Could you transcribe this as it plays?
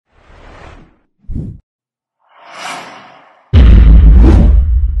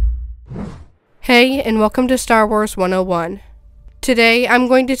Hey, and welcome to Star Wars 101. Today, I'm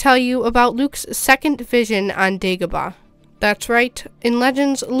going to tell you about Luke's second vision on Dagobah. That's right, in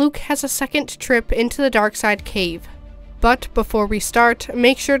Legends, Luke has a second trip into the dark side cave. But before we start,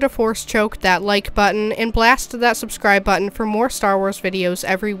 make sure to force choke that like button and blast that subscribe button for more Star Wars videos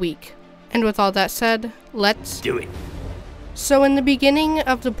every week. And with all that said, let's do it. So in the beginning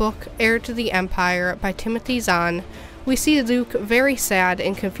of the book Heir to the Empire by Timothy Zahn, we see Luke very sad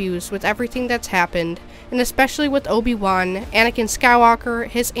and confused with everything that's happened, and especially with Obi-Wan, Anakin Skywalker,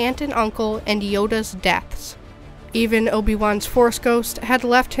 his aunt and uncle, and Yoda's deaths. Even Obi-Wan's Force Ghost had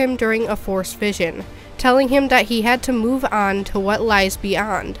left him during a Force vision, telling him that he had to move on to what lies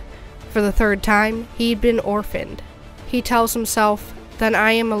beyond. For the third time, he'd been orphaned. He tells himself, "Then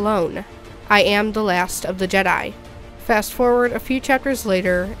I am alone. I am the last of the Jedi." Fast forward a few chapters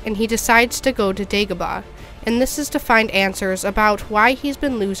later, and he decides to go to Dagobah, and this is to find answers about why he's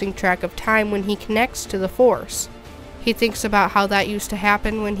been losing track of time when he connects to the Force. He thinks about how that used to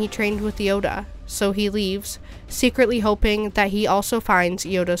happen when he trained with Yoda, so he leaves, secretly hoping that he also finds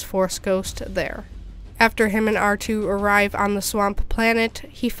Yoda's Force Ghost there. After him and R2 arrive on the swamp planet,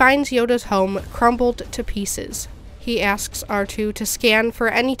 he finds Yoda's home crumbled to pieces. He asks R2 to scan for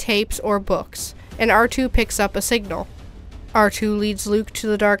any tapes or books, and R2 picks up a signal. R2 leads Luke to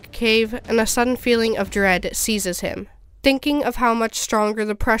the dark cave, and a sudden feeling of dread seizes him. Thinking of how much stronger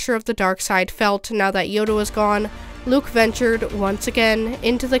the pressure of the dark side felt now that Yoda was gone, Luke ventured, once again,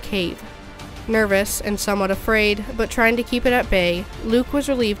 into the cave. Nervous and somewhat afraid, but trying to keep it at bay, Luke was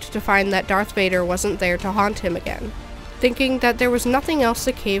relieved to find that Darth Vader wasn't there to haunt him again. Thinking that there was nothing else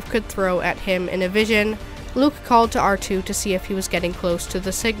the cave could throw at him in a vision, Luke called to R2 to see if he was getting close to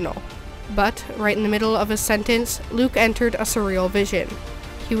the signal. But, right in the middle of his sentence, Luke entered a surreal vision.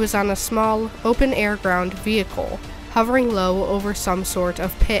 He was on a small, open-air ground vehicle, hovering low over some sort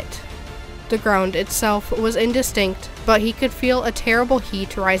of pit. The ground itself was indistinct, but he could feel a terrible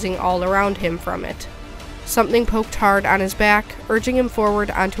heat rising all around him from it. Something poked hard on his back, urging him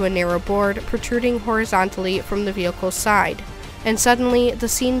forward onto a narrow board protruding horizontally from the vehicle's side, and suddenly the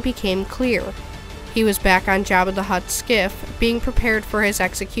scene became clear. He was back on Jabba the Hutt's skiff, being prepared for his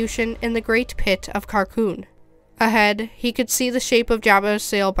execution in the Great Pit of Carkoon. Ahead, he could see the shape of Jabba's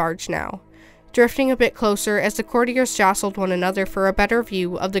sail barge now, drifting a bit closer as the courtiers jostled one another for a better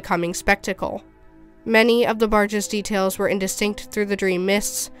view of the coming spectacle. Many of the barge's details were indistinct through the dream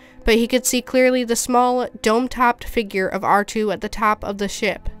mists, but he could see clearly the small, dome-topped figure of R2 at the top of the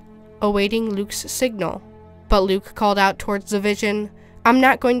ship, awaiting Luke's signal. But Luke called out towards the vision, "I'm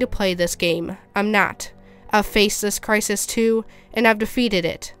not going to play this game. I'm not. I've faced this crisis too, and I've defeated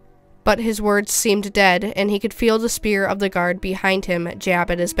it." But his words seemed dead, and he could feel the spear of the guard behind him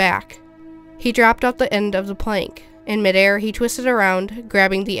jab at his back. He dropped off the end of the plank. In midair, he twisted around,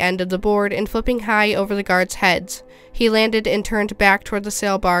 grabbing the end of the board and flipping high over the guards' heads. He landed and turned back toward the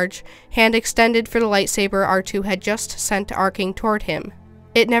sail barge, hand extended for the lightsaber R2 had just sent arcing toward him.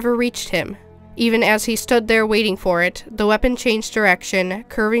 It never reached him. Even as he stood there waiting for it, the weapon changed direction,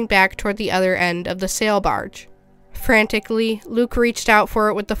 curving back toward the other end of the sail barge. Frantically, Luke reached out for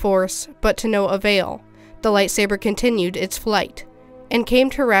it with the Force, but to no avail. The lightsaber continued its flight, and came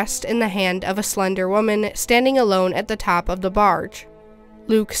to rest in the hand of a slender woman standing alone at the top of the barge.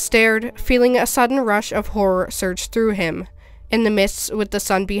 Luke stared, feeling a sudden rush of horror surge through him. In the mists with the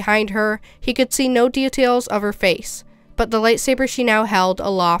sun behind her, he could see no details of her face, but the lightsaber she now held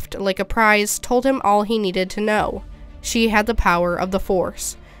aloft like a prize told him all he needed to know. She had the power of the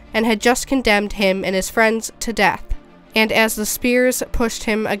Force, and had just condemned him and his friends to death. And as the spears pushed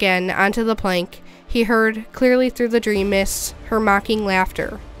him again onto the plank, he heard, clearly through the dream mists, her mocking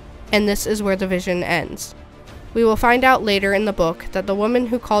laughter. And this is where the vision ends. We will find out later in the book that the woman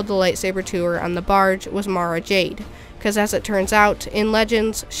who called the lightsaber to her on the barge was Mara Jade, because as it turns out, in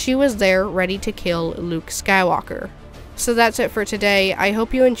Legends, she was there ready to kill Luke Skywalker. So that's it for today. I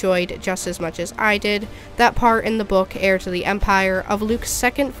hope you enjoyed just as much as I did that part in the book Heir to the Empire of Luke's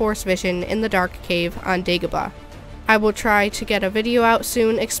second Force vision in the Dark Cave on Dagobah. I will try to get a video out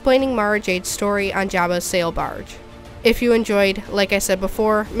soon explaining Mara Jade's story on Jabba's sail barge. If you enjoyed, like I said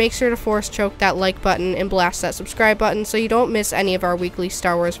before, make sure to force choke that like button and blast that subscribe button so you don't miss any of our weekly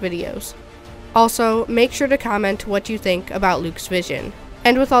Star Wars videos. Also, make sure to comment what you think about Luke's vision.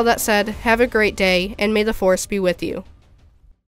 And with all that said, have a great day, and may the Force be with you.